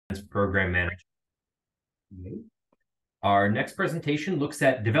Program Manager. Our next presentation looks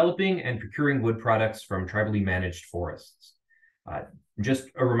at developing and procuring wood products from tribally managed forests. Just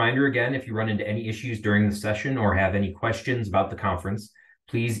a reminder again, if you run into any issues during the session or have any questions about the conference,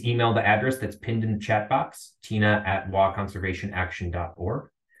 please email the address that's pinned in the chat box, tina@waconservationaction.org.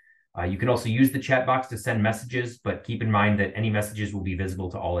 You can also use the chat box to send messages, but keep in mind that any messages will be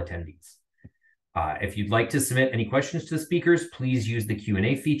visible to all attendees. If you'd like to submit any questions to the speakers, please use the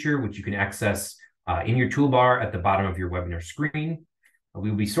Q&A feature, which you can access in your toolbar at the bottom of your webinar screen. We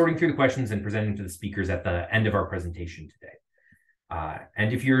will be sorting through the questions and presenting to the speakers at the end of our presentation today.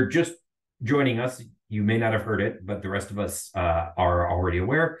 And if you're just joining us, you may not have heard it, but the rest of us are already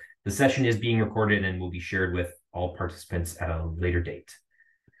aware. The session is being recorded and will be shared with all participants at a later date.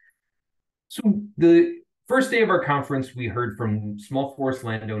 So the first day of our conference, we heard from small forest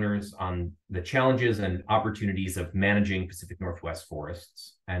landowners on the challenges and opportunities of managing Pacific Northwest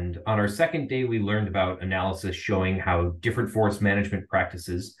forests. And on our second day, we learned about analysis showing how different forest management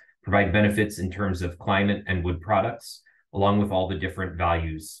practices provide benefits in terms of climate and wood products, along with all the different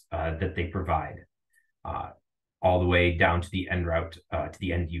values that they provide, all the way down to the end route to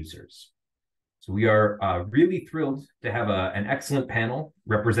the end users. So we are really thrilled to have an excellent panel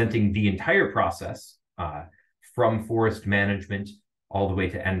representing the entire process from forest management all the way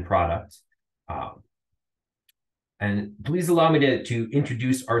to end product. And please allow me to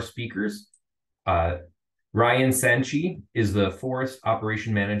introduce our speakers. Ryan Sanchey is the Forest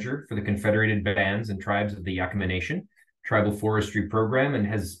Operation Manager for the Confederated Bands and Tribes of the Yakama Nation Tribal Forestry Program and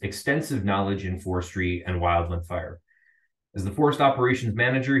has extensive knowledge in forestry and wildland fire. As the Forest Operations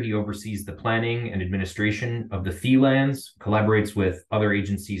Manager, he oversees the planning and administration of the fee lands, collaborates with other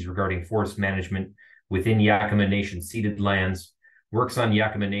agencies regarding forest management within Yakama Nation ceded lands, works on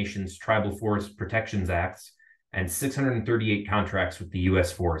Yakama Nation's Tribal Forest Protections Acts, and 638 contracts with the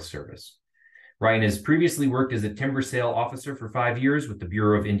U.S. Forest Service. Ryan has previously worked as a timber sale officer for 5 years with the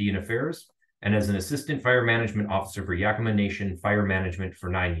Bureau of Indian Affairs and as an assistant fire management officer for Yakama Nation Fire Management for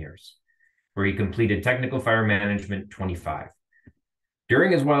 9 years, where he completed Technical Fire Management 25.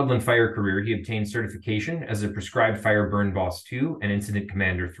 During his wildland fire career, he obtained certification as a Prescribed Fire Burn Boss 2 and Incident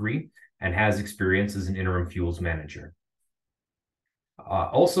Commander 3, and has experience as an interim fuels manager.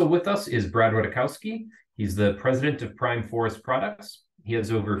 Also with us is Brad Rodakowski. He's the president of Prime Forest Products. He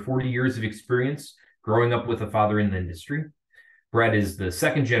has over 40 years of experience growing up with a father in the industry. Brad is the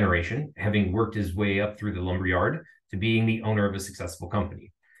second generation, having worked his way up through the lumberyard to being the owner of a successful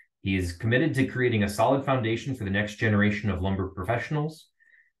company. He is committed to creating a solid foundation for the next generation of lumber professionals.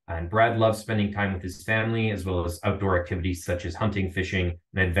 And Brad loves spending time with his family, as well as outdoor activities such as hunting, fishing,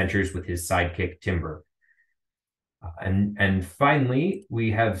 and adventures with his sidekick, Timber. And finally,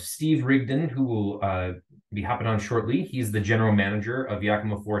 we have Steve Rigdon, who will be hopping on shortly. He's the general manager of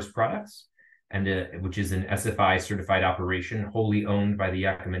Yakama Forest Products, and which is an SFI certified operation wholly owned by the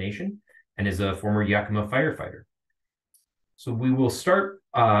Yakama Nation, and is a former Yakama firefighter. So we will start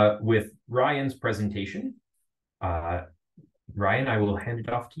with Ryan's presentation. Ryan, I will hand it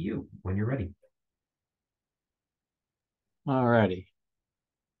off to you when you're ready. All righty.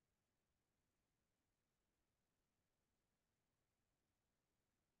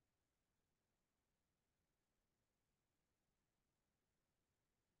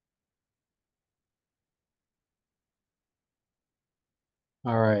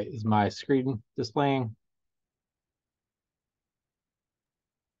 All right, is my screen displaying?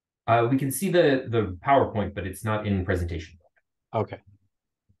 We can see the PowerPoint, but it's not in presentation. Okay.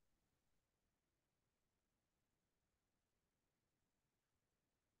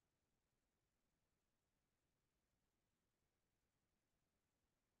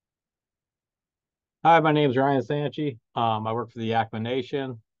 Hi, my name is Ryan Sanchey. I work for the Yakama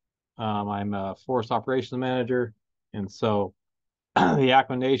Nation. I'm a Forest Operations Manager. And so the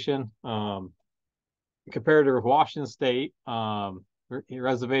Yakama Nation, compared to Washington State,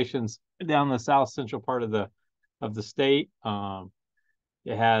 reservations down the south central part of the state.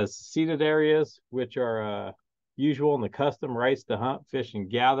 It has ceded areas, which are usual in the custom rights to hunt, fish, and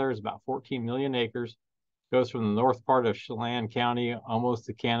gather. It's about 14 million acres. Goes from the north part of Chelan County, almost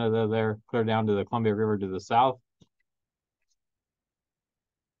to Canada there, clear down to the Columbia River to the south.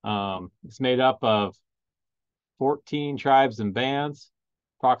 It's made up of 14 tribes and bands,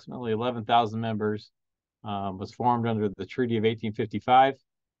 approximately 11,000 members. Was formed under the Treaty of 1855.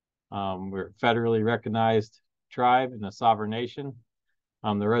 We're a federally recognized tribe and a sovereign nation.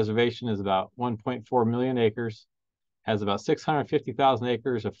 The reservation is about 1.4 million acres, has about 650,000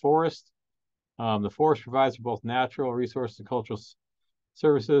 acres of forest. The forest provides for both natural resources and cultural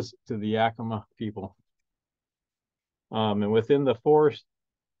services to the Yakama people. And within the forest,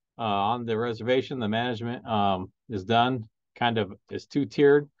 on the reservation, the management is done, kind of is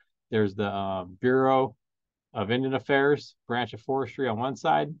two-tiered. There's the Bureau of Indian Affairs, branch of Forestry on one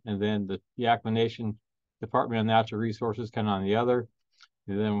side, and then the Yakama Nation Department of Natural Resources kind of on the other.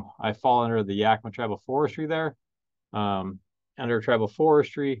 And then I fall under the Yakama Tribal Forestry there. Under Tribal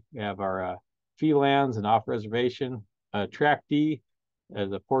Forestry, we have our fee lands and off reservation. Track D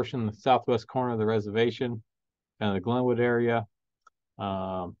is a portion of the southwest corner of the reservation, kind of the Glenwood area.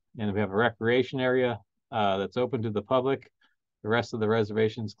 And we have a recreation area that's open to the public. The rest of the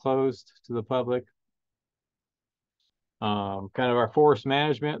reservation is closed to the public. Kind of our forest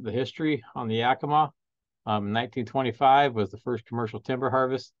management, the history on the Yakama. 1925 was the first commercial timber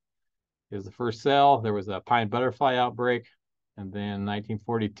harvest. It was the first sale. There was a pine butterfly outbreak. And then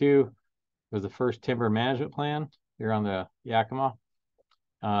 1942 was the first timber management plan here on the Yakama.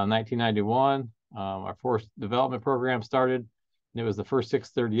 1991, our forest development program started. And it was the first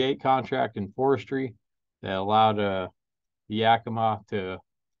 638 contract in forestry that allowed the Yakama to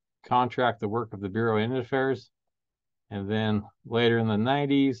contract the work of the Bureau of Indian Affairs. And then later in the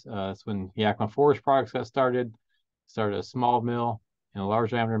 90s, that's when Yakama Forest Products got started. Started a small mill and a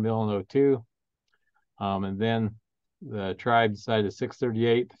large diameter mill in 02. And then the tribe decided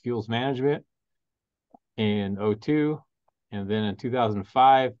 638, the fuels management in 02. And then in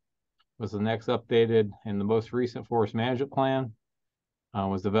 2005 was the next updated and the most recent forest management plan.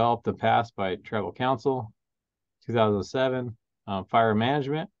 Was developed and passed by Tribal Council. 2007, fire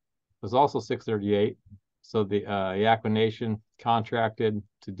management was also 638. So the Yakama Nation contracted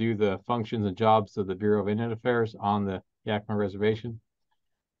to do the functions and jobs of the Bureau of Indian Affairs on the Yakama Reservation.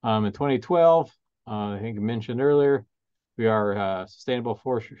 In 2012, I think I mentioned earlier, we are Sustainable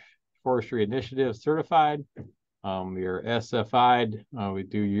Forestry Initiative certified. We are SFI'd. We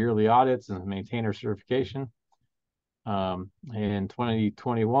do yearly audits and maintain our certification. In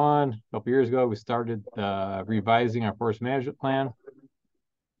 2021, a couple years ago, we started revising our forest management plan.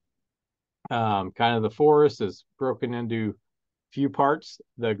 Kind of the forest is broken into few parts.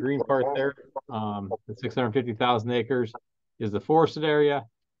 The green part there, the 650,000 acres is the forested area.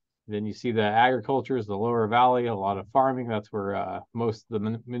 Then you see the agriculture is the lower valley, a lot of farming. That's where most of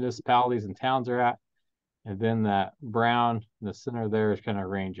the municipalities and towns are at. And then that brown in the center there is kind of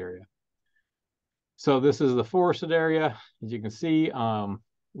range area. So this is the forested area. As you can see,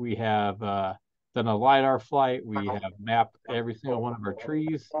 we have done a LiDAR flight. We have mapped every single one of our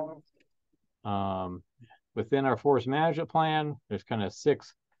trees. Within our forest management plan, there's kind of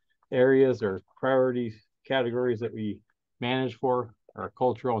 6 areas or priority categories that we manage for: our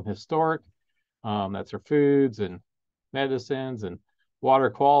cultural and historic. That's our foods and medicines, and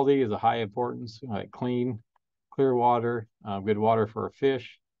water quality is a high importance, like clean, clear water, good water for our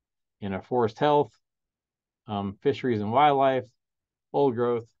fish. In our forest health, fisheries and wildlife, old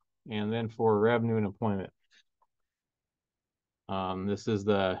growth, and then for revenue and employment. This is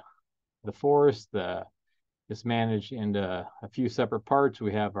the forest. It's managed into a few separate parts.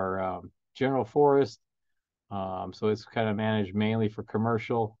 We have our general forest. So it's kind of managed mainly for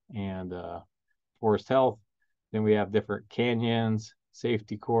commercial and forest health. Then we have different canyons,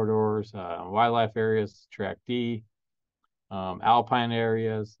 safety corridors, wildlife areas, track D, alpine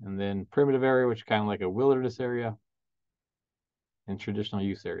areas, and then primitive area, which is kind of like a wilderness area, and traditional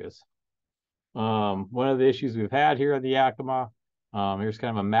use areas. One of the issues we've had here on the Yakama, here's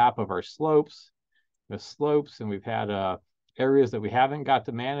kind of a map of our slopes. The slopes, and we've had areas that we haven't got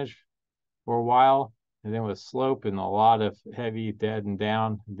to manage for a while. And then with slope and a lot of heavy dead and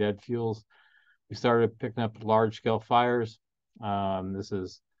down, dead fuels, we started picking up large-scale fires. This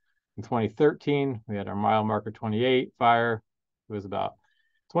is in 2013. We had our mile marker 28 fire. It was about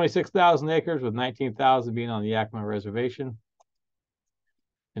 26,000 acres, with 19,000 being on the Yakama Reservation.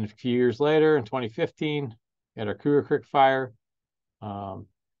 And a few years later, in 2015, we had our Cougar Creek fire.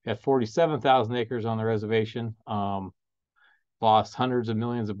 We had 47,000 acres on the reservation. Lost hundreds of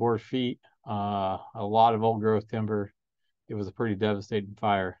millions of board feet, a lot of old growth timber. It was a pretty devastating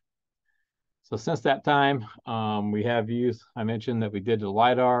fire. So since that time, we have used, I mentioned that we did the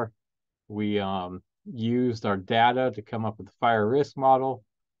LiDAR. We used our data to come up with the fire risk model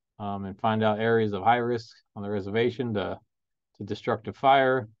and find out areas of high risk on the reservation to destructive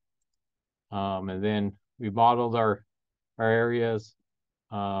fire. And then we modeled our areas,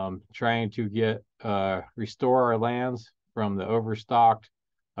 trying to restore our lands from the overstocked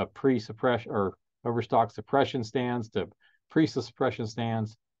pre-suppression or overstocked suppression stands to pre-suppression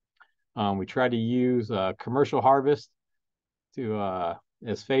stands. We try to use commercial harvest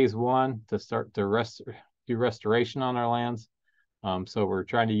as phase 1 to start to do restoration on our lands. So we're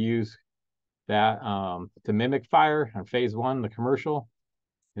trying to use that to mimic fire on phase 1, the commercial.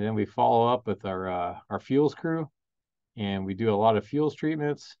 And then we follow up with our fuels crew, and we do a lot of fuels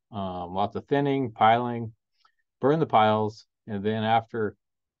treatments, lots of thinning, piling, burn the piles, and then after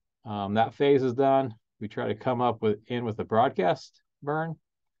that phase is done, we try to come up with a broadcast burn.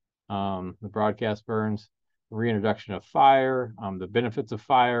 The broadcast burns, the reintroduction of fire, the benefits of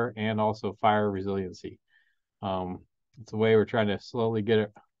fire, and also fire resiliency. It's a way we're trying to slowly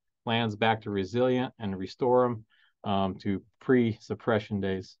get lands back to resilient and restore them to pre-suppression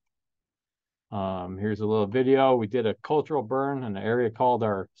days. Here's a little video. We did a cultural burn in an area called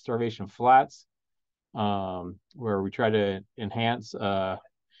our Starvation Flats, where we try to enhance.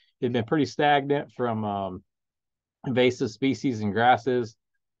 It'd been pretty stagnant from invasive species and grasses,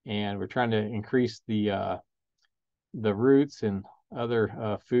 and we're trying to increase the roots and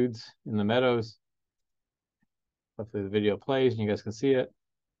other foods in the meadows. Hopefully the video plays and you guys can see it.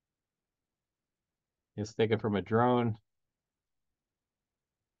 It's taken from a drone.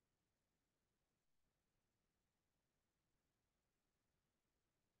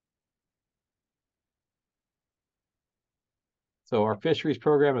 So our fisheries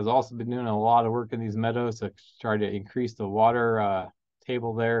program has also been doing a lot of work in these meadows to try to increase the water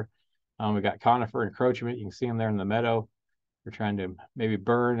table there. We got conifer encroachment. You can see them there in the meadow. We're trying to maybe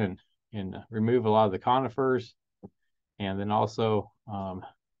burn and remove a lot of the conifers, and then also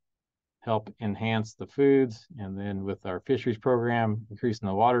help enhance the foods. And then with our fisheries program, increasing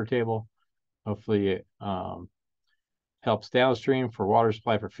the water table, hopefully it helps downstream for water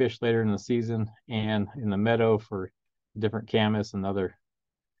supply for fish later in the season, and in the meadow for different camas and other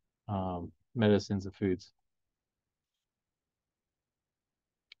medicines and foods.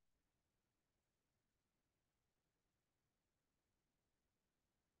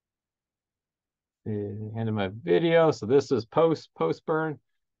 The end of my video. So this is post burn.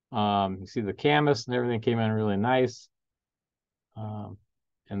 You see the camas and everything came in really nice.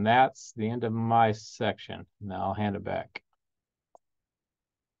 And that's the end of my section. Now I'll hand it back.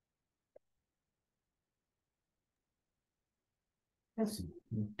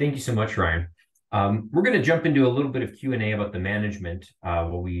 Thank you so much, Ryan. We're going to jump into a little bit of Q&A about the management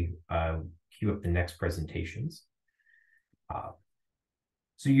while we queue up the next presentations.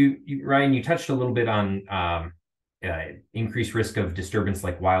 So Ryan, you touched a little bit on increased risk of disturbance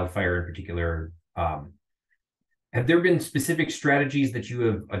like wildfire in particular. Have there been specific strategies that you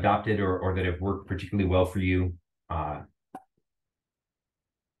have adopted or that have worked particularly well for you?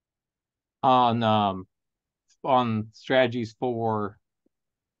 On strategies for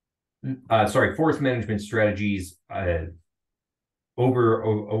forest management strategies over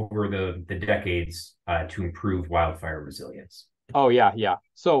the decades to improve wildfire resilience. Oh yeah.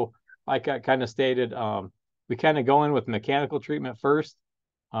 So like I kind of stated, we kind of go in with mechanical treatment first,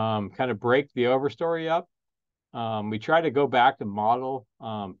 kind of break the overstory up. We try to go back to model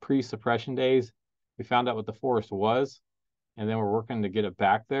pre-suppression days. We found out what the forest was, and then we're working to get it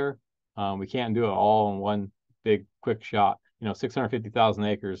back there. We can't do it all in one big quick shot. 650,000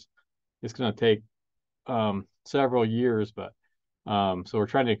 acres. It's going to take several years, but so we're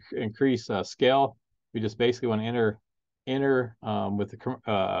trying to increase scale. We just basically want to enter with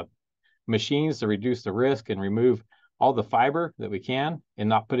the machines to reduce the risk and remove all the fiber that we can and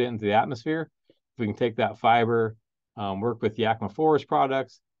not put it into the atmosphere. If we can take that fiber, work with Yakama forest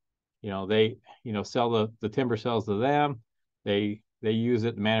products, they sell the timber cells to them. They use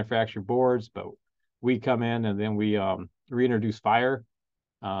it to manufacture boards, but we come in and then we reintroduce fire.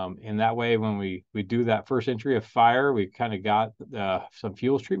 And that way, when we do that first entry of fire, we kind of got some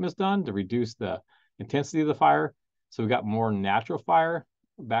fuels treatments done to reduce the intensity of the fire. So we got more natural fire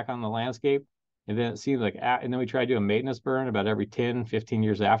back on the landscape. And then it seems like, and then we try to do a maintenance burn about every 10, 15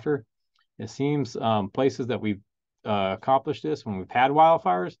 years after. It seems places that we've accomplished this when we've had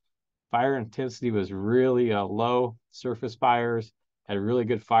wildfires, fire intensity was really low. Surface fires had really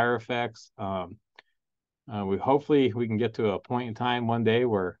good fire effects. Hopefully we can get to a point in time one day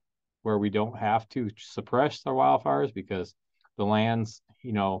where we don't have to suppress our wildfires because the land's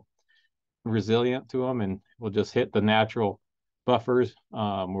resilient to them, and we'll just hit the natural buffers.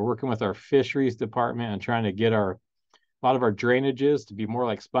 We're working with our fisheries department and trying to get a lot of our drainages to be more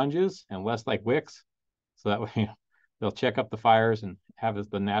like sponges and less like wicks, so that way they'll check up the fires and have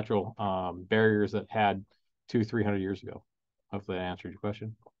the natural barriers that had 200-300 years ago. Hopefully that answered your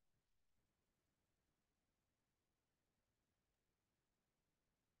question.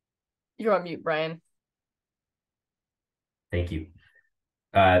 You're on mute, Brian. Thank you.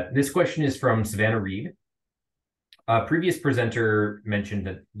 This question is from Savannah Reed. A previous presenter mentioned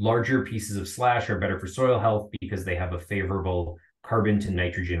that larger pieces of slash are better for soil health because they have a favorable carbon to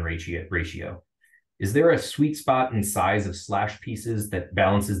nitrogen ratio. Is there a sweet spot in size of slash pieces that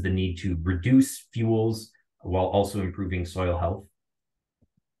balances the need to reduce fuels while also improving soil health?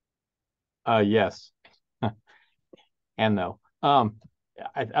 Yes. And no.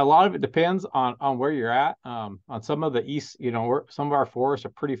 A lot of it depends on where you're at. On some of the east, some of our forests are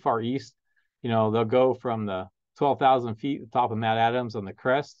pretty far east. They'll go from the 12,000 feet, the top of Mount Adams on the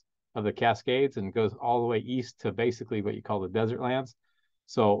crest of the Cascades, and goes all the way east to basically what you call the desert lands.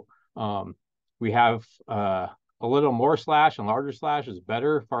 So we have a little more slash, and larger slash is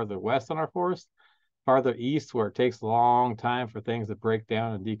better farther west on our forest. Farther east, where it takes a long time for things to break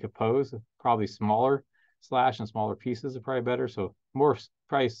down and decompose, probably smaller slash and smaller pieces are probably better. So more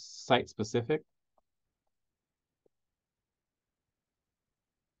probably site specific.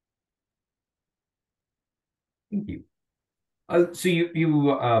 Thank you. So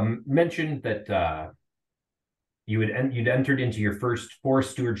you mentioned that you'd entered into your first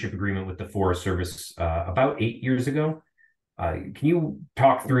forest stewardship agreement with the Forest Service about 8 years ago. Can you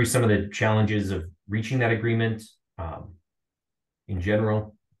talk through some of the challenges of reaching that agreement in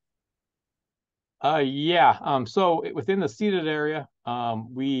general? Yeah. So within the ceded area,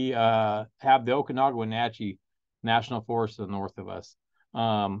 we have the Okanagan-Wenatchee National Forest to the north of us.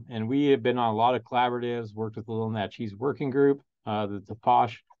 And we have been on a lot of collaboratives, worked with the Little Natchez Working Group, the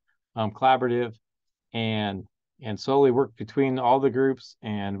Taposh Collaborative, and slowly worked between all the groups.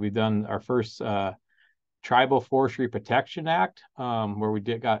 And we've done our first Tribal Forestry Protection Act, where we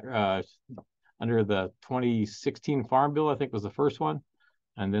got under the 2016 Farm Bill, I think was the first one.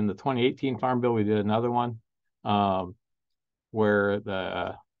 And then the 2018 Farm Bill, we did another one where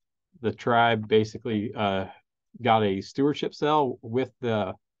the tribe basically got a stewardship cell with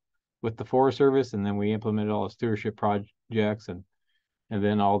the Forest Service, and then we implemented all the stewardship projects, and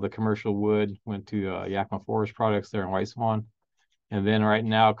then all the commercial wood went to Yakama Forest Products there in White Swan. And then right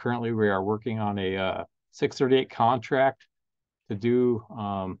now, currently, we are working on a 638 contract to do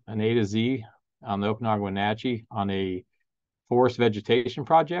an A to Z on the Okanagan-Wenatchee on a forest vegetation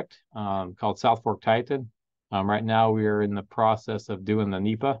project called South Fork Titan. Right now, we are in the process of doing the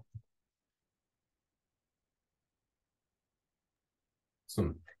NEPA.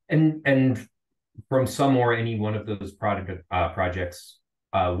 So, and from some or any one of those projects,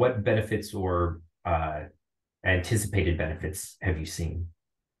 what benefits or anticipated benefits have you seen?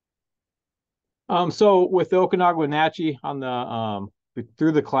 So with the Okanagan-Wenatchee on the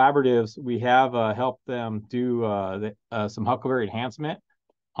through the collaboratives, we have helped them do some huckleberry enhancement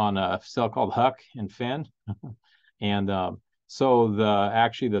on a cell called Huck and Finn. And so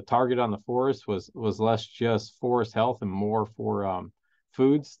the target on the forest was less just forest health and more for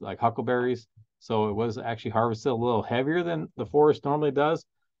foods like huckleberries. So it was actually harvested a little heavier than the forest normally does.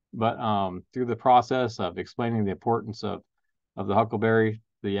 But through the process of explaining the importance of the huckleberry,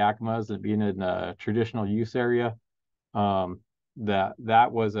 the Yakamas, and being in a traditional use area,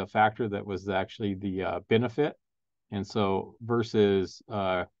 that was a factor that was actually the benefit. And so versus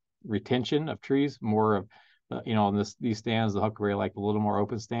retention of trees, more of in these stands, the huckleberry like a little more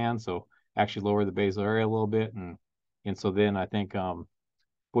open stand, so actually lower the basal area a little bit, and so then I think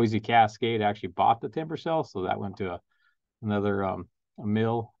Boise Cascade actually bought the timber cell, so that went to another a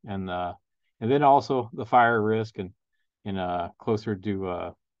mill, and then also the fire risk and closer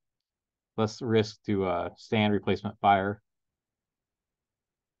to less risk to stand replacement fire.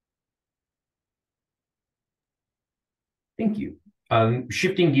 Thank you.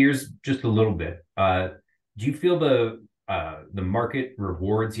 Shifting gears just a little bit, do you feel the market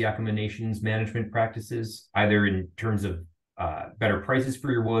rewards Yakama Nation's management practices, either in terms of better prices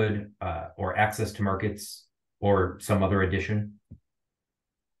for your wood or access to markets or some other addition?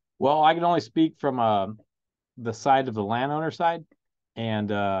 Well, I can only speak from the side of the landowner side, and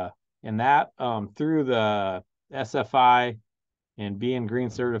that through the SFI and being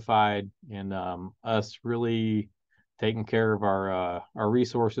green certified, and us really taking care of our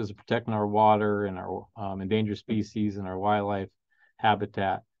resources, protecting our water and our endangered species and our wildlife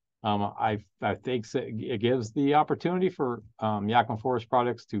habitat. I think it gives the opportunity for Yakama Forest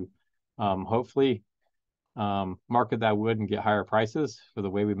Products to hopefully market that wood and get higher prices for the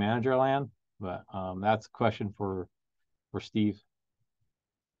way we manage our land. But that's a question for Steve.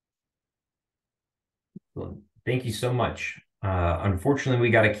 Well, thank you so much. Unfortunately,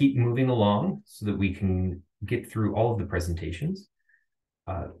 we got to keep moving along so that we can get through all of the presentations.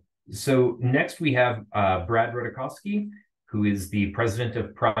 So next we have Brad Rodakowski, who is the president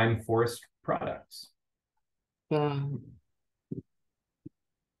of Prime Forest Products. There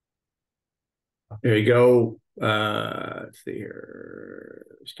you go. Let's see here.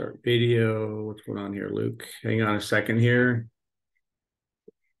 Start video. What's going on here, Luke? Hang on a second here.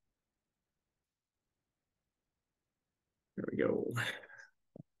 There we go.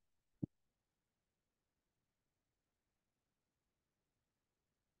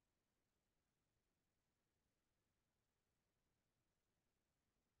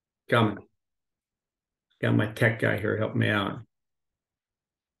 Coming. Got my tech guy here help me out.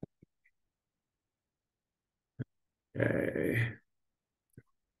 Okay.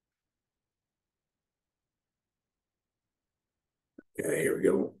 Okay, here we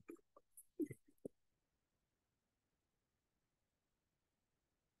go.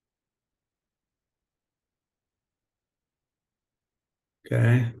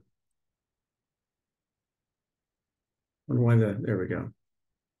 Okay. Wonder why there we go.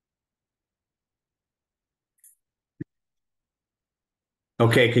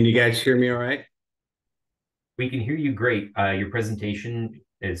 Okay, can you guys hear me all right? We can hear you great. Your presentation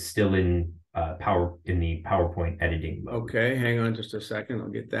is still in the PowerPoint editing mode. Okay, hang on just a second. I'll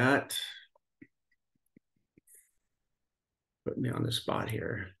get that. Put me on the spot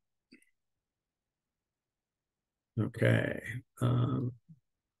here. Okay.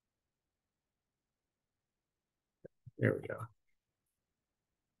 There we go.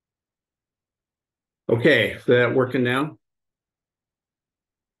 Okay, is that working now?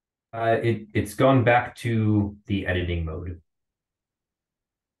 It's gone back to the editing mode.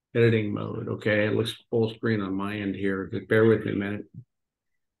 Editing mode. Okay, it looks full screen on my end here. Just bear with me a minute.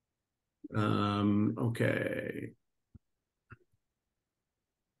 Okay.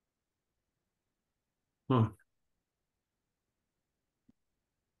 Huh.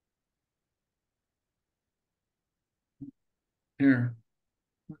 Here.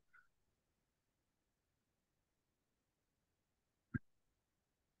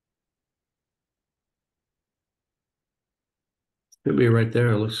 Should be right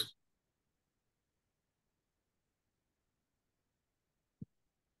there. It looks.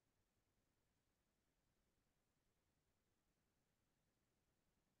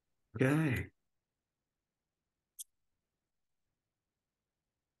 Okay.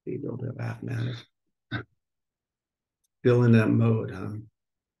 You don't have app matters. Still in that mode, huh?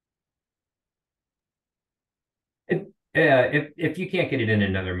 If you can't get it in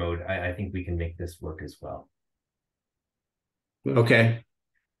another mode, I think we can make this work as well. Okay.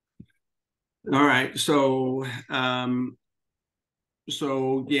 All right. So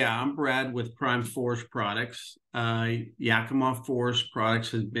yeah, I'm Brad with Prime Forest Products. Yakama Forest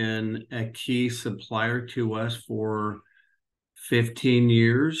Products has been a key supplier to us for 15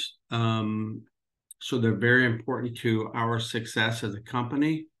 years. So they're very important to our success as a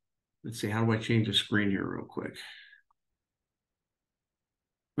company. Let's see, how do I change the screen here real quick?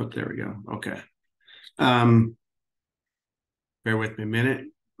 Oh, there we go. Okay. Bear with me a minute.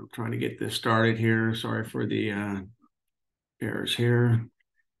 I'm trying to get this started here. Sorry for the errors here.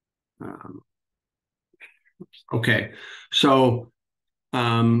 Okay, so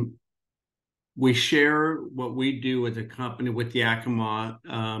we share what we do as a company with Yakama,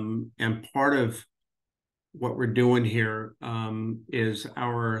 and part of what we're doing here is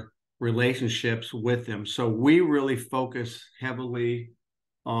our relationships with them. So we really focus heavily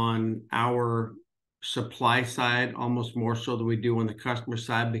on our supply side, almost more so than we do on the customer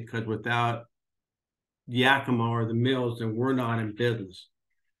side, because without Yakama or the mills, then we're not in business.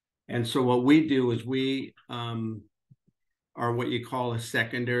 And so what we do is we are what you call a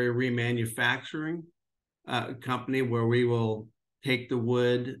secondary remanufacturing company, where we will take the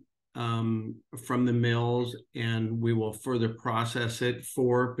wood from the mills and we will further process it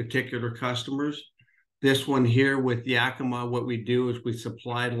for particular customers. This one here with Yakama, what we do is we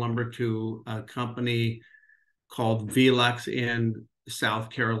supply lumber to a company called Velux in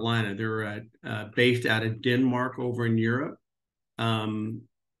South Carolina. They're based out of Denmark over in Europe.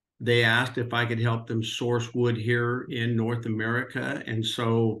 They asked if I could help them source wood here in North America. And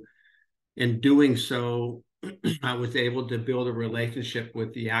so in doing so, I was able to build a relationship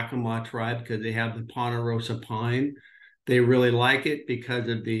with the Yakama tribe because they have the Ponderosa pine. They really like it because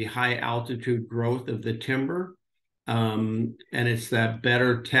of the high altitude growth of the timber. And it's that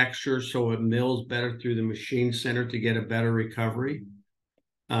better texture, so it mills better through the machine center to get a better recovery.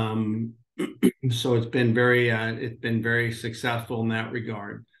 So it's been very successful in that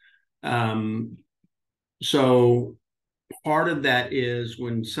regard. So part of that is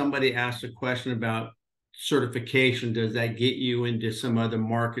when somebody asks a question about certification, does that get you into some other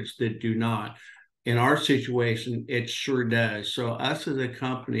markets that do not? In our situation, it sure does. So us as a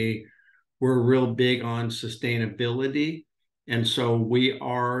company, we're real big on sustainability. And so we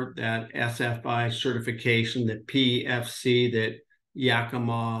are that SFI certification, the PFC that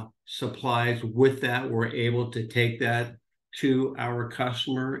Yakama supplies. With that, we're able to take that to our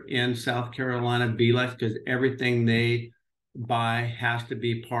customer in South Carolina, Velux, because everything they buy has to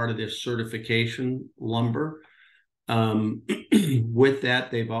be part of this certification lumber. With that,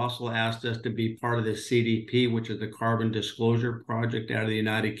 they've also asked us to be part of the CDP, which is the Carbon Disclosure Project out of the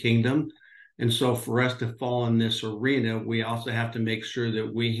United Kingdom. And so for us to fall in this arena, we also have to make sure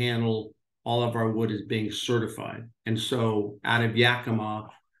that we handle all of our wood as being certified. And so out of Yakama,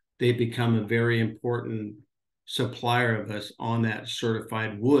 they become a very important supplier of us on that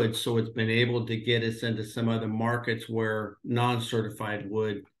certified wood. So it's been able to get us into some other markets where non-certified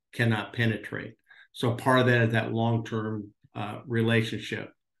wood cannot penetrate. So part of that is that long-term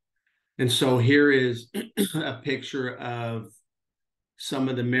relationship. And so here is a picture of some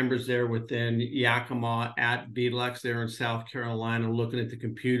of the members there within Yakama at Velux there in South Carolina, looking at the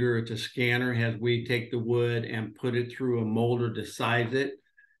computer. It's a scanner as we take the wood and put it through a molder to size it,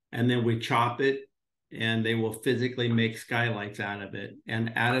 and then we chop it, and they will physically make skylights out of it.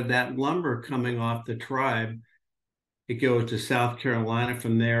 And out of that lumber coming off the tribe, it goes to South Carolina.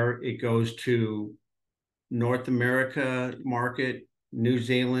 From there, it goes to North America market, New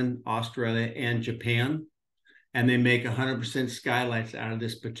Zealand, Australia, and Japan. And they make 100% skylights out of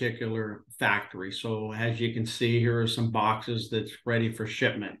this particular factory. So as you can see, here are some boxes that's ready for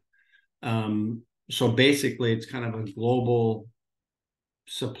shipment. So basically, it's kind of a global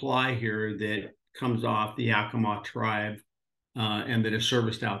supply here that comes off the Yakama tribe and that is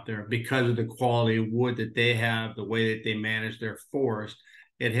serviced out there. Because of the quality of wood that they have, the way that they manage their forest,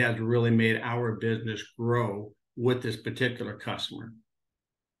 it has really made our business grow with this particular customer.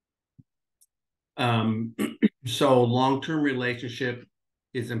 So long-term relationship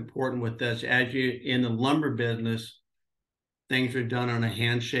is important with us. As you in the lumber business, things are done on a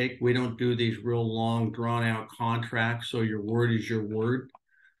handshake. We don't do these real long, drawn-out contracts, so your word is your word.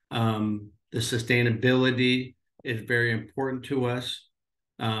 The sustainability is very important to us,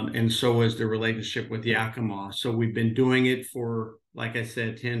 and so is the relationship with Yakama. So we've been doing it for, like I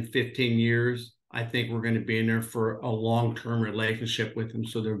said, 10, 15 years. I think we're going to be in there for a long-term relationship with them,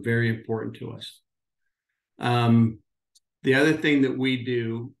 so they're very important to us. The other thing that we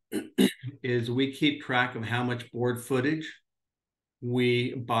do is we keep track of how much board footage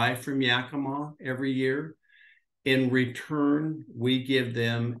we buy from Yakama every year. In return, we give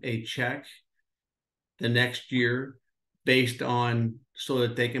them a check the next year based on so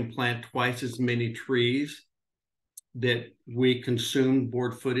that they can plant twice as many trees that we consume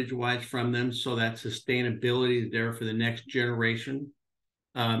board footage wise from them, so that sustainability is there for the next generation.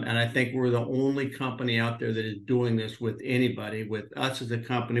 And I think we're the only company out there that is doing this with anybody. With us as a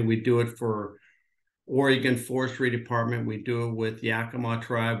company, we do it for Oregon Forestry Department. We do it with Yakama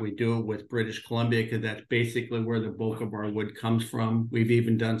Tribe. We do it with British Columbia, because that's basically where the bulk of our wood comes from. We've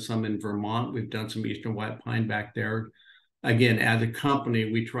even done some in Vermont. We've done some Eastern White Pine back there. Again, as a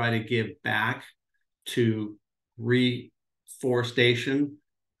company, we try to give back to reforestation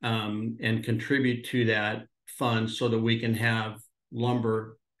and contribute to that fund so that we can have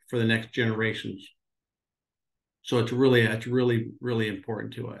lumber for the next generations. So it's really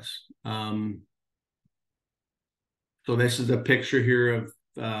important to us. So this is a picture here of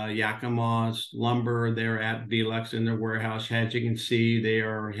Yakama's lumber. They're at Velux in their warehouse. As you can see, they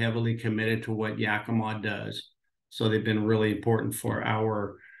are heavily committed to what Yakama does. So they've been really important for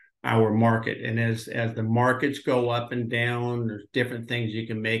our market. And as the markets go up and down, there's different things you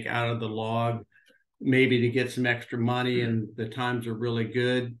can make out of the log, maybe to get some extra money, and the times are really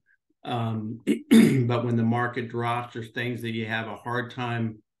good. But when the market drops, there's things that you have a hard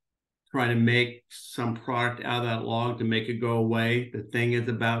time trying to make some product out of that log to make it go away. The thing is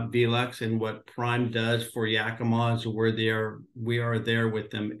about Velux and what Prime does for Yakama is we are there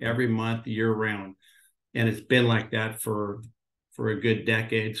with them every month, year round. And it's been like that for a good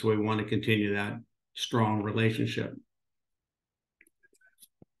decade. So we want to continue that strong relationship.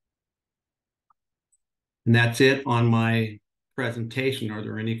 And that's it on my presentation. Are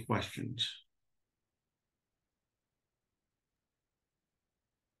there any questions?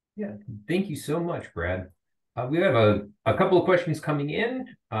 Yeah, thank you so much, Brad. We have a couple of questions coming in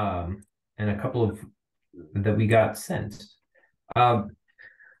and a couple of that we got sent.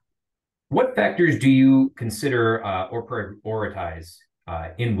 What factors do you consider or prioritize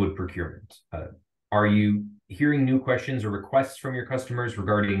in wood procurement? Are you hearing new questions or requests from your customers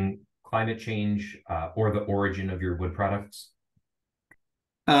regarding climate change or the origin of your wood products?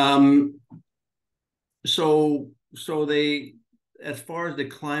 So they, as far as the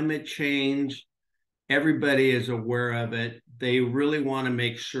climate change, everybody is aware of it. They really want to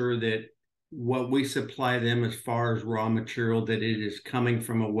make sure that what we supply them as far as raw material, that it is coming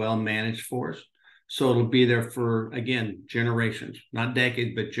from a well-managed forest. So it'll be there for, again, generations, not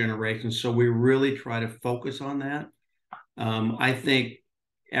decades, but generations. So we really try to focus on that. I think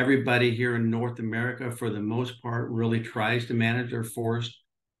everybody here in North America, for the most part, really tries to manage their forest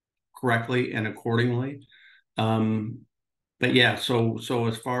correctly and accordingly. But yeah, so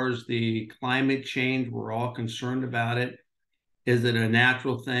as far as the climate change, we're all concerned about it. Is it a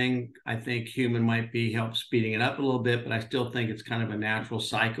natural thing? I think human might be help speeding it up a little bit, but I still think it's kind of a natural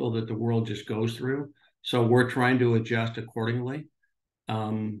cycle that the world just goes through. So we're trying to adjust accordingly.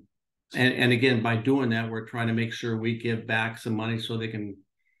 And again, by doing that, we're trying to make sure we give back some money so they can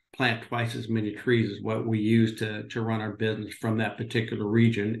plant twice as many trees as what we use to run our business from that particular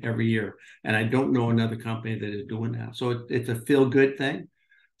region every year. And I don't know another company that is doing that. So it's a feel-good thing.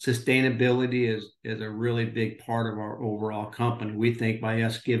 Sustainability is a really big part of our overall company. We think by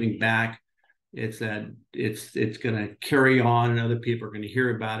us giving back, it's going to carry on, and other people are going to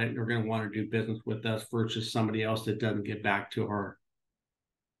hear about it, and they're going to want to do business with us versus somebody else that doesn't get back to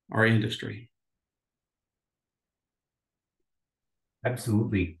our industry.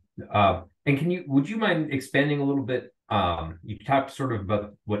 Absolutely. And would you mind expanding a little bit? You talked sort of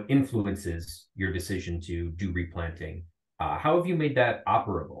about what influences your decision to do replanting. How have you made that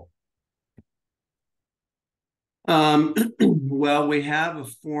operable? Well, we have a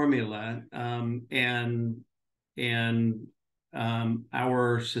formula, and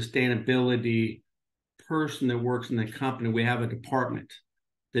our sustainability person that works in the company, we have a department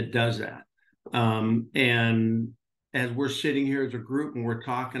that does that. And as we're sitting here as a group and we're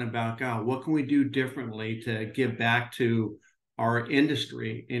talking about, God, what can we do differently to give back to our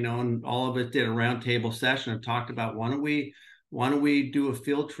industry? And all of us did a roundtable session and talked about why don't we do a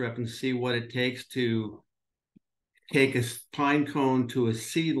field trip and see what it takes to take a pine cone to a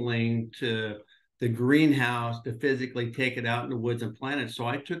seedling to the greenhouse to physically take it out in the woods and plant it. So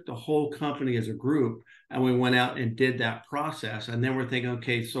I took the whole company as a group and we went out and did that process. And then we're thinking,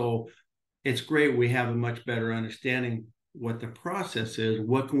 okay, so it's great. We have a much better understanding what the process is.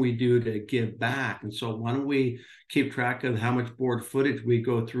 What can we do to give back? And so why don't we keep track of how much board footage we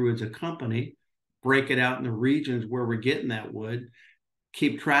go through as a company, break it out in the regions where we're getting that wood,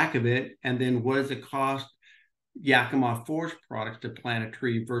 keep track of it, and then what does it cost Yakama Forest Products to plant a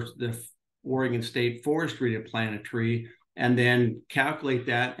tree versus the Oregon State Forestry to plant a tree, and then calculate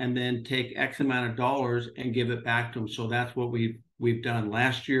that and then take X amount of dollars and give it back to them. So that's what we've done.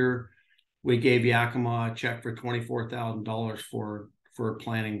 Last year, we gave Yakama a check for $24,000 for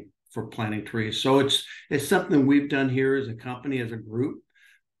planting trees. So it's something we've done here as a company, as a group.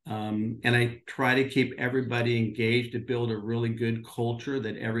 And I try to keep everybody engaged to build a really good culture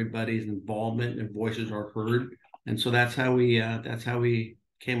that everybody's involvement and voices are heard. And so that's how we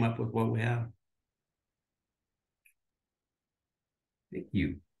came up with what we have. Thank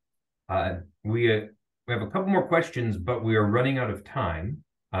you. We have a couple more questions, but we are running out of time.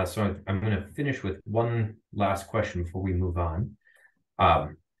 So I'm going to finish with one last question before we move on.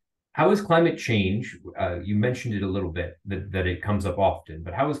 How is climate change, you mentioned it a little bit, that it comes up often,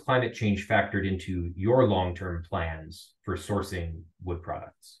 but how is climate change factored into your long-term plans for sourcing wood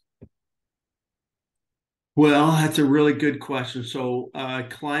products? Well, that's a really good question. So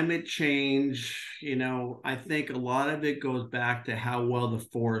climate change, I think a lot of it goes back to how well the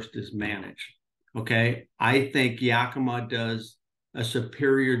forest is managed. Okay. I think Yakama does a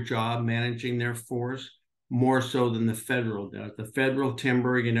superior job managing their forest, more so than the federal does. The federal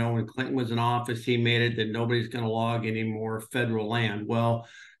timber, when Clinton was in office, he made it that nobody's going to log any more federal land. Well,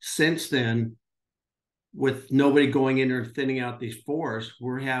 since then, with nobody going in there and thinning out these forests,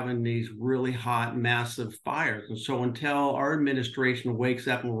 we're having these really hot, massive fires. And so until our administration wakes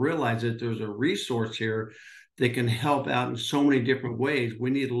up and realizes that there's a resource here that can help out in so many different ways, we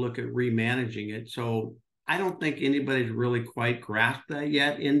need to look at remanaging it. So I don't think anybody's really quite grasped that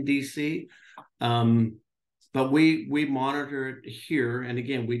yet in DC. But we monitor it here. And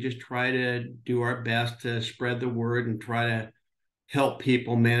again, we just try to do our best to spread the word and try to help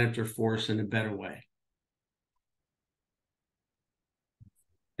people manage their forests in a better way.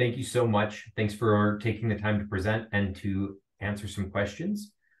 Thank you so much. Thanks for taking the time to present and to answer some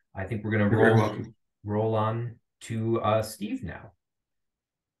questions. I think we're going to roll on to Steve now.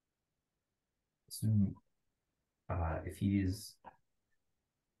 So, if he is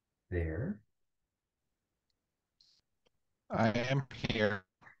there. I am here.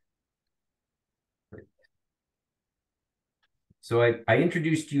 Great. So I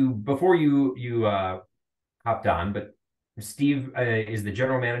introduced you before you hopped on, but Steve is the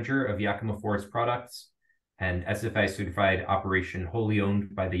general manager of Yakama Forest Products, and SFI certified operation wholly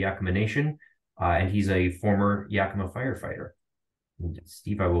owned by the Yakama Nation, and he's a former Yakama firefighter. And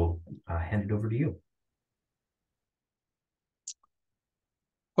Steve, I will hand it over to you.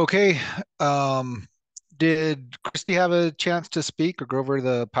 Okay. Did Christy have a chance to speak or go over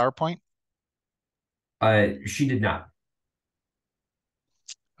the PowerPoint? She did not.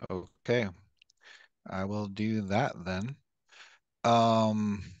 Okay, I will do that then. Do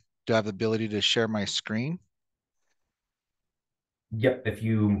I have the ability to share my screen? Yep, if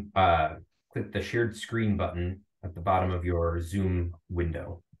you click the shared screen button at the bottom of your Zoom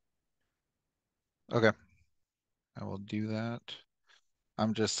window. Okay, I will do that.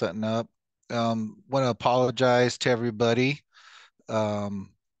 I'm just setting up. Want to apologize to everybody.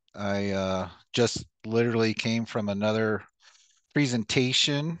 I just literally came from another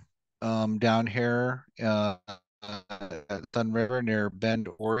presentation down here at Sun River near Bend,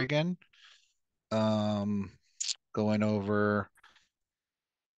 Oregon, um, going over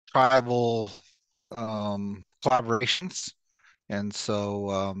tribal collaborations. And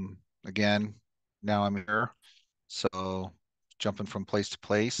so, again, now I'm here. So jumping from place to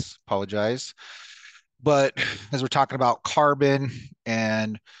place, apologize. But as we're talking about carbon,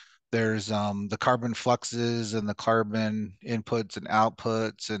 and there's the carbon fluxes and the carbon inputs and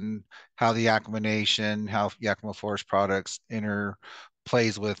outputs, and how the Yakama Nation, how Yakama Forest Products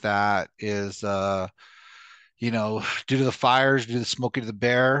interplays with that is due to the fires, due to the smoking of the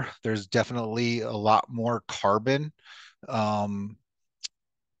bear, there's definitely a lot more carbon um,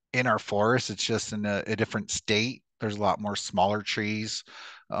 in our forest. It's just in a different state. There's a lot more smaller trees.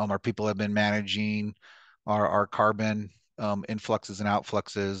 Our people have been managing our carbon influxes and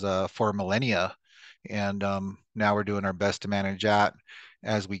outfluxes for millennia. And now we're doing our best to manage that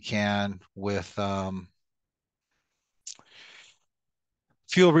as we can with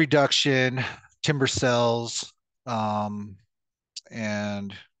fuel reduction, timber cells, and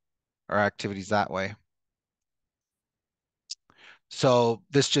our activities that way. So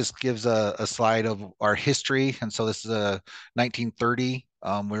this just gives a slide of our history. And so this is a 1930.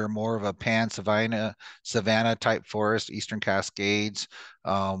 We were more of a savanna type forest, Eastern Cascades.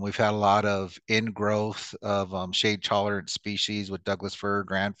 We've had a lot of ingrowth of shade tolerant species with Douglas fir,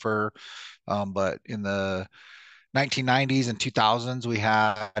 grand fir. But in the 1990s and 2000s, we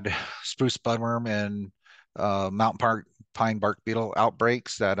had spruce budworm and mountain park pine bark beetle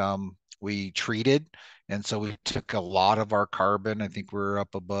outbreaks that we treated. And so we took a lot of our carbon. I think we're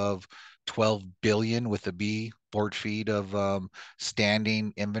up above 12 billion with the B board feet of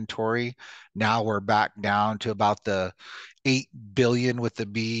standing inventory. Now we're back down to about the 8 billion with the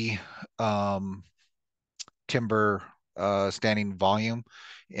B timber standing volume,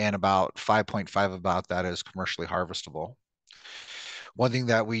 and about 5.5 about that is commercially harvestable. One thing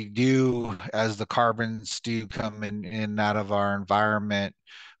that we do as the carbons do come in and out of our environment,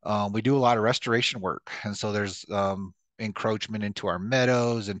 we do a lot of restoration work. And so there's encroachment into our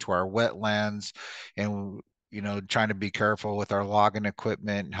meadows, into our wetlands, and trying to be careful with our logging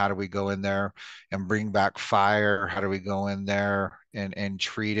equipment. How do we go in there and bring back fire? How do we go in there and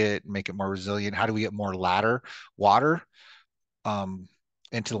treat it and make it more resilient? How do we get more water um,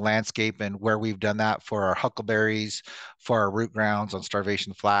 into the landscape, and where we've done that for our huckleberries, for our root grounds on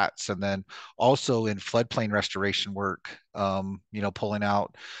starvation flats, and then also in floodplain restoration work, pulling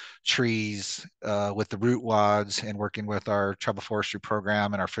out trees with the root wads and working with our tribal forestry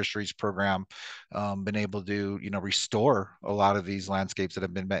program and our fisheries program, been able to, restore a lot of these landscapes that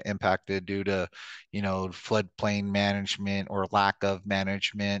have been impacted due to, floodplain management or lack of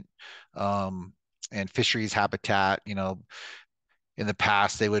management, and fisheries habitat. In the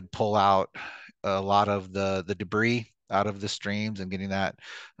past, they would pull out a lot of the debris out of the streams and getting that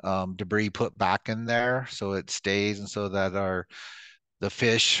debris put back in there so it stays, and so that the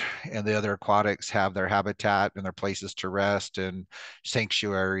fish and the other aquatics have their habitat and their places to rest and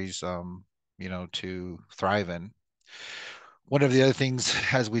sanctuaries to thrive in. One of the other things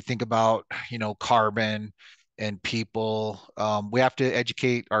as we think about carbon and people, we have to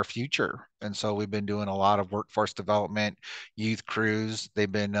educate our future. And so we've been doing a lot of workforce development, youth crews.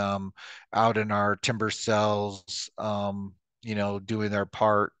 They've been out in our timber cells, doing their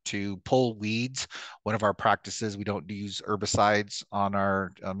part to pull weeds. One of our practices, we don't use herbicides on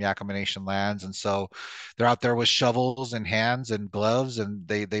our Yakama Nation lands. And so they're out there with shovels and hands and gloves, and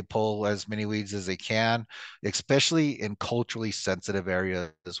they pull as many weeds as they can, especially in culturally sensitive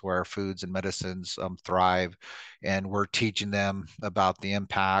areas where our foods and medicines thrive. And we're teaching them about the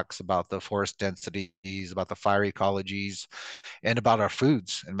impacts, about the forest densities, about the fire ecologies, and about our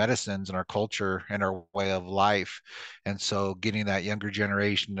foods and medicines and our culture and our way of life. And so getting that younger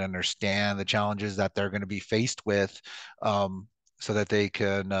generation to understand the challenges that they're going to be faced with, so that they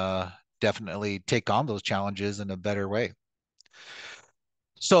can definitely take on those challenges in a better way.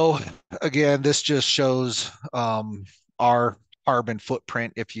 So again, this just shows our carbon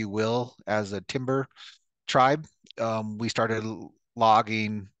footprint, if you will, as a timber tribe. We started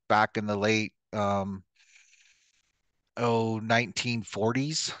logging back in the late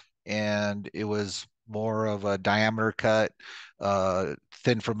 1940s, and it was more of a diameter cut,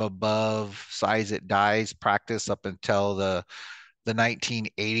 thin from above, size it dies practice up until the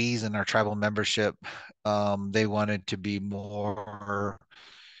 1980s. And our tribal membership, they wanted to be more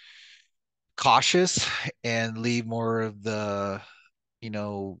cautious and leave more of the, you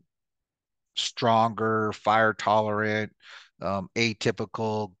know, stronger, fire tolerant,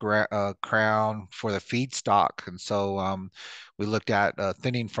 atypical crown for the feedstock. And so we looked at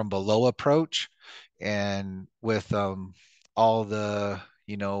thinning from below approach, and with all the,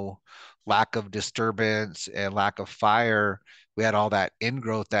 you know, lack of disturbance and lack of fire, we had all that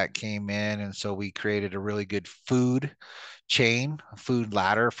ingrowth that came in. And so we created a really good food chain, food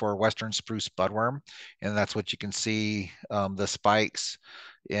ladder for Western spruce budworm. And that's what you can see, the spikes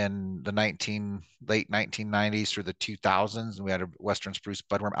in the late 1990s through the 2000s. And we had a Western spruce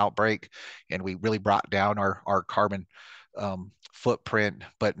budworm outbreak, and we really brought down our carbon footprint.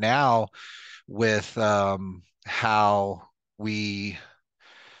 But now with how we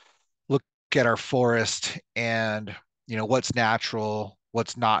look at our forest and, you know, what's natural,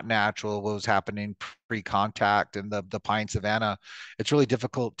 what's not natural, what was happening pre-contact and the pine savanna, it's really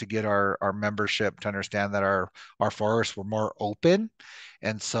difficult to get our membership to understand that our forests were more open.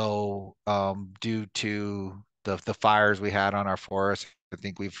 And so due to the fires we had on our forest, I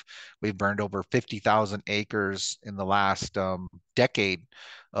think we've burned over 50,000 acres in the last decade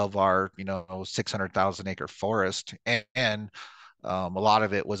of our, you know, 600,000 acre forest. And a lot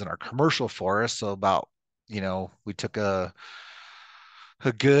of it was in our commercial forest. So about, you know, we took a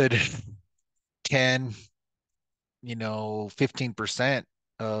good 10, you know, 15%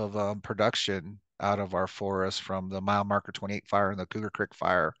 of production out of our forest from the mile marker 28 fire and the Cougar Creek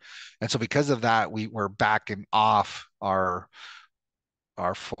fire. And so because of that, we were backing off our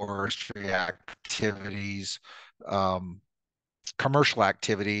forestry activities, commercial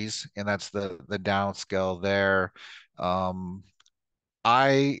activities, and that's the downscale there.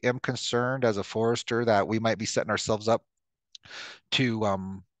 I am concerned as a forester that we might be setting ourselves up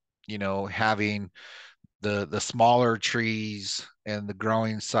to you know, having the smaller trees and the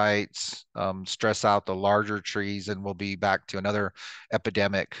growing sites stress out the larger trees, and we'll be back to another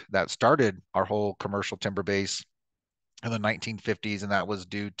epidemic that started our whole commercial timber base in the 1950s, and that was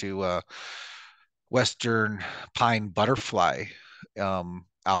due to Western pine butterfly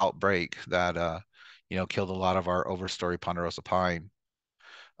outbreak that you know, killed a lot of our overstory ponderosa pine.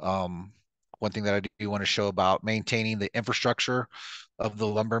 Um, One thing that I do want to show about maintaining the infrastructure of the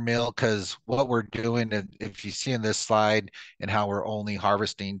lumber mill, because what we're doing, and if you see in this slide, and how we're only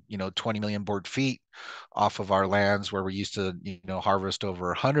harvesting, you know, 20 million board feet off of our lands where we used to, you know, harvest over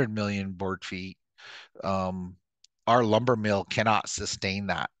 100 million board feet, um, our lumber mill cannot sustain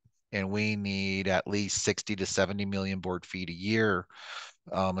that. And we need at least 60 to 70 million board feet a year.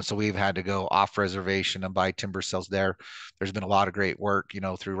 And so we've had to go off reservation and buy timber sales there. There's been a lot of great work, you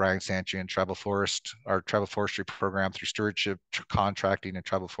know, through Ryan Sanchey and our tribal forestry program through stewardship contracting and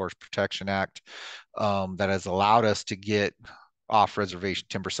Tribal Forest Protection Act, that has allowed us to get off reservation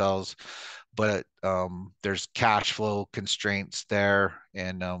timber sales. But there's cash flow constraints there,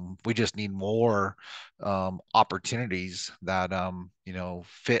 and we just need more opportunities that you know,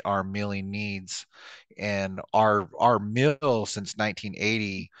 fit our milling needs. And our mill since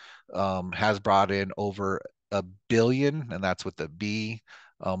 1980 has brought in over $1 billion, and that's with the B,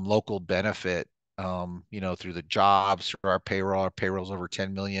 local benefit. You know, through the jobs, through our payroll. Our payroll's over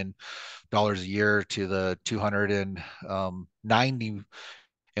 $10 million a year to the 290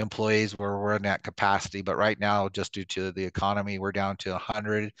 employees where we're in that capacity. But right now, just due to the economy, we're down to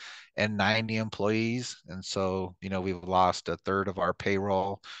 190 employees. And so, you know, we've lost a third of our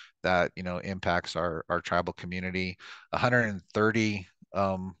payroll that, you know, impacts our tribal community. 130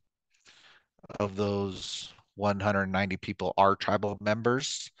 of those 190 people are tribal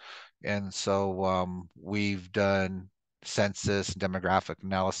members. And so we've done census, demographic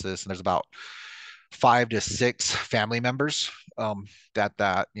analysis, and there's about 5 to 6 family members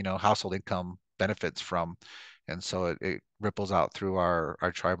that you know, household income benefits from. And so it ripples out through our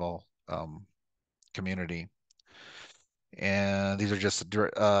tribal community. And these are just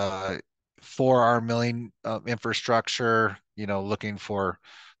for our milling infrastructure, you know, looking for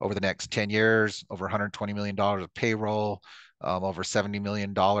over the next 10 years, over $120 million of payroll, over $70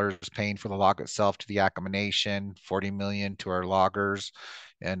 million paying for the log itself to the Yakama Nation, $40 million to our loggers,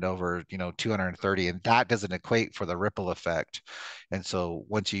 and over 230, and that doesn't equate for the ripple effect. And so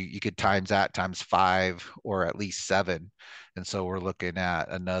once you could times that times 5 or at least 7, and so we're looking at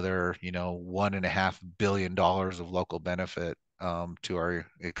another $1.5 billion of local benefit to our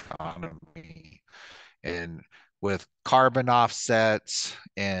economy. And with carbon offsets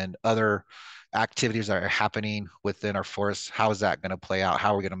and other activities that are happening within our forests, how is that going to play out?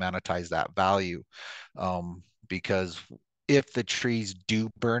 How are we going to monetize that value? Because if the trees do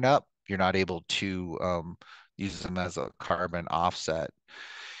burn up, you're not able to use them as a carbon offset.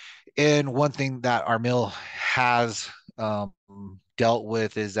 And one thing that our mill has dealt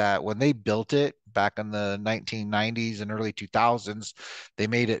with is that when they built it back in the 1990s and early 2000s, they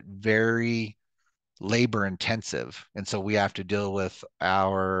made it very labor intensive. And so we have to deal with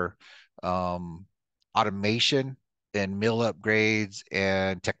our automation and mill upgrades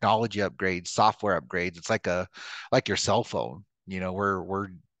and technology upgrades, software upgrades. It's like your cell phone.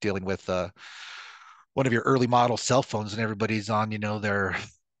 We're dealing with one of your early model cell phones, and everybody's on their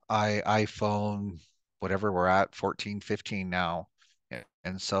iPhone, whatever we're at, 14, 15 now.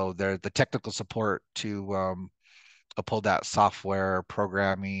 And so the technical support to uphold that software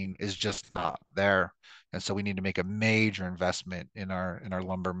programming is just not there. And so we need to make a major investment in our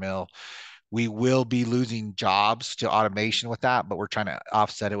lumber mill. We will be losing jobs to automation with that, but we're trying to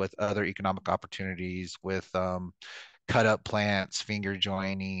offset it with other economic opportunities with cut up plants, finger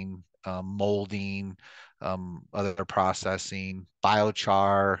joining, molding, other processing,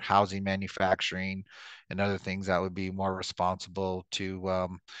 biochar, housing manufacturing, and other things that would be more responsible to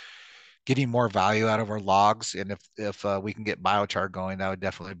getting more value out of our logs. And if we can get biochar going, that would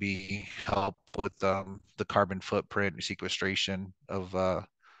definitely be help with the carbon footprint and sequestration of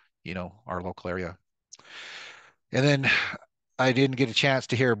our local area. And then I didn't get a chance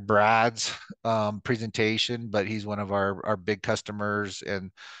to hear Brad's presentation, but he's one of our big customers.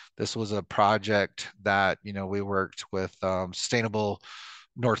 And this was a project that, we worked with Sustainable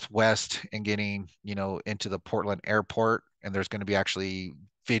Northwest and getting, into the Portland airport. And there's going to be actually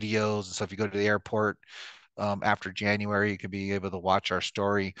videos. And so if you go to the airport after January, you can be able to watch our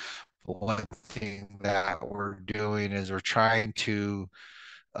story. But one thing that we're doing is we're trying to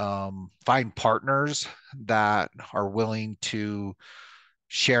find partners that are willing to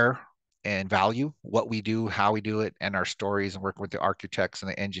share and value what we do, how we do it, and our stories, and working with the architects and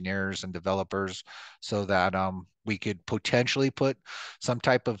the engineers and developers so that we could potentially put some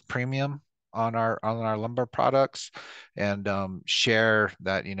type of premium on our lumber products and share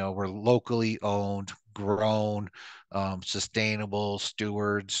that we're locally owned, grown, sustainable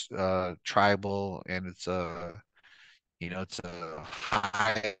stewards, tribal, and it's a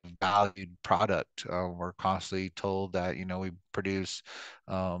high valued product. We're constantly told that, we produce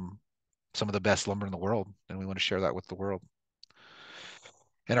some of the best lumber in the world, and we want to share that with the world.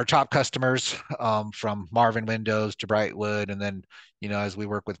 And our top customers, from Marvin Windows to Brightwood, and then, as we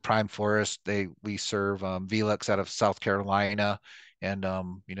work with Prime Forest, we serve Velux out of South Carolina. And,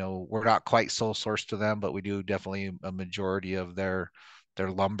 we're not quite sole source to them, but we do definitely a majority of their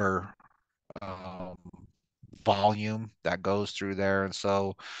lumber volume that goes through there. And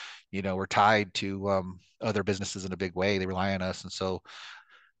so, we're tied to other businesses in a big way. They rely on us. And so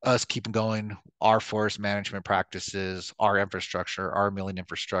us keeping going, our forest management practices, our infrastructure, our milling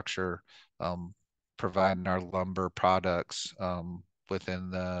infrastructure, providing our lumber products within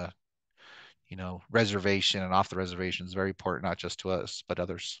the, reservation and off the reservation is very important, not just to us, but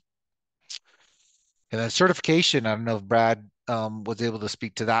others. And then certification, I don't know if Brad was able to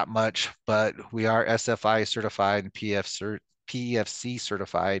speak to that much, but we are SFI certified and PEFC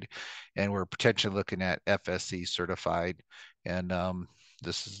certified, and we're potentially looking at FSC certified. And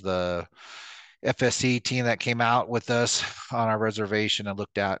this is the FSC team that came out with us on our reservation and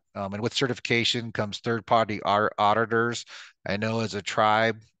looked at, and with certification comes third-party auditors. I know as a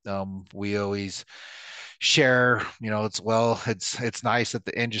tribe, we always share, it's nice that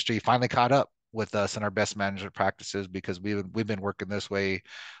the industry finally caught up with us and our best management practices, because we've been working this way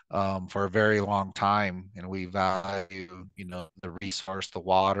for a very long time, and we value the resource, the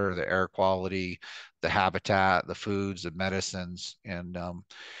water, the air quality, the habitat, the foods, the medicines. And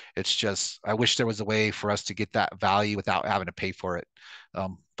it's just, I wish there was a way for us to get that value without having to pay for it,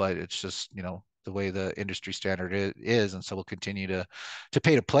 but it's just the way the industry standard is. And so we'll continue to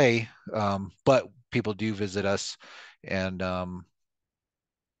pay to play, but people do visit us, and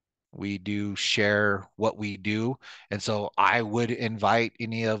we do share what we do. And so I would invite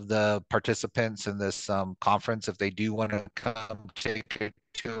any of the participants in this conference, if they do want to come take a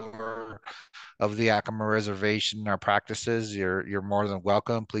tour of the Yakama Reservation, our practices, you're more than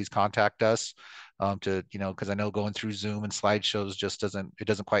welcome. Please contact us. to, because I know going through Zoom and slideshows just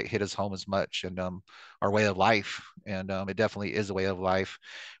doesn't quite hit us home as much. And our way of life, and it definitely is a way of life.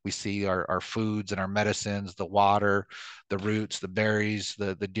 We see our foods and our medicines, the water, the roots, the berries,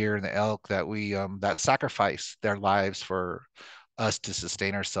 the deer and the elk that we that sacrifice their lives for us to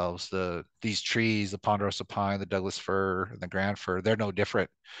sustain ourselves. These trees, the ponderosa pine, the Douglas fir, and the grand fir, they're no different.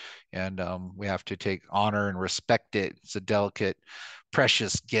 And we have to take honor and respect it. It's a delicate,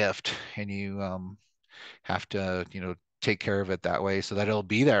 precious gift, and you have to, take care of it that way so that it'll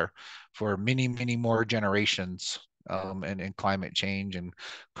be there for many, many more generations. And climate change and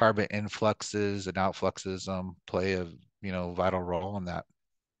carbon influxes and outfluxes play a vital role in that.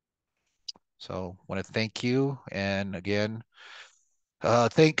 So I want to thank you, and again,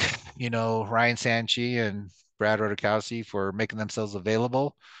 thank Ryan Sanchey and Brad Rodakowski for making themselves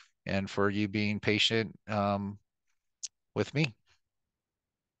available, and for you being patient with me.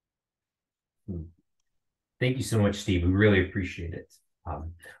 Thank you so much, Steve. We really appreciate it.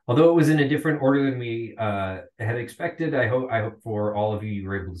 Although it was in a different order than we had expected, I hope for all of you, you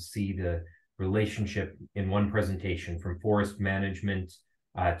were able to see the relationship in one presentation from forest management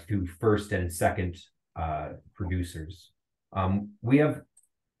to first and second producers. We have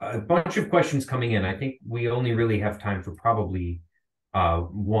a bunch of questions coming in. I think we only really have time for probably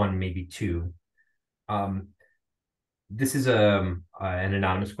one, maybe two. This is an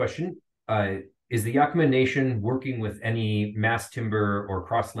anonymous question. Is the Yakama Nation working with any mass timber or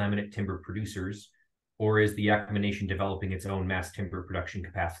cross-laminate timber producers, or is the Yakama Nation developing its own mass timber production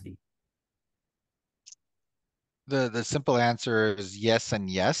capacity? The simple answer is yes and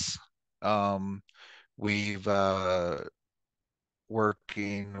yes. We've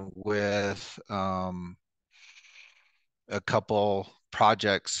working with a couple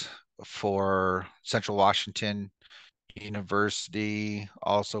projects for Central Washington University,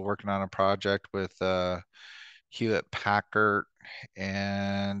 also working on a project with Hewlett Packard,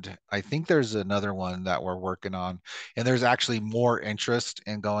 and I think there's another one that we're working on, and there's actually more interest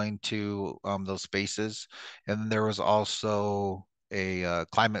in going to those spaces. And there was also a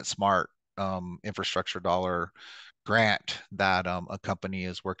climate smart infrastructure dollar grant that a company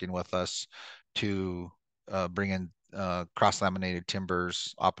is working with us to bring in cross-laminated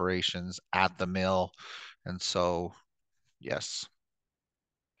timbers operations at the mill. And so, yes.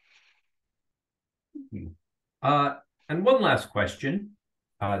 And one last question.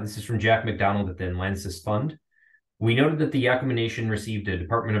 This is from Jack McDonald at the Enlancis Fund. We noted that the Yakama Nation received a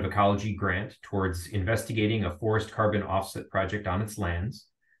Department of Ecology grant towards investigating a forest carbon offset project on its lands.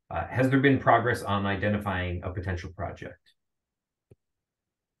 Has there been progress on identifying a potential project?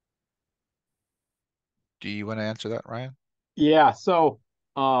 Do you want to answer that, Ryan? Yeah, so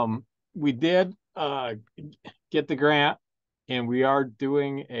we did get the grant, and we are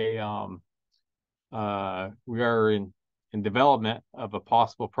doing we are in development of a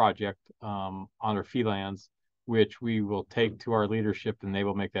possible project on our fee lands, which we will take to our leadership, and they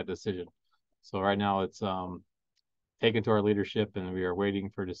will make that decision. So right now it's taken to our leadership, and we are waiting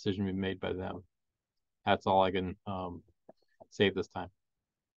for a decision to be made by them. That's all I can say at this time.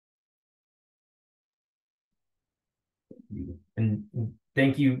 And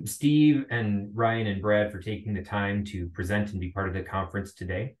thank you, Steve and Ryan and Brad, for taking the time to present and be part of the conference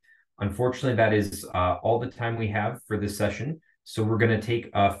today. Unfortunately, that is all the time we have for this session. So we're going to take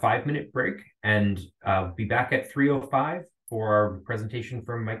a 5-minute break and be back at 3:05 for our presentation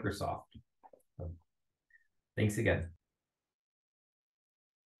from Microsoft. So, thanks again.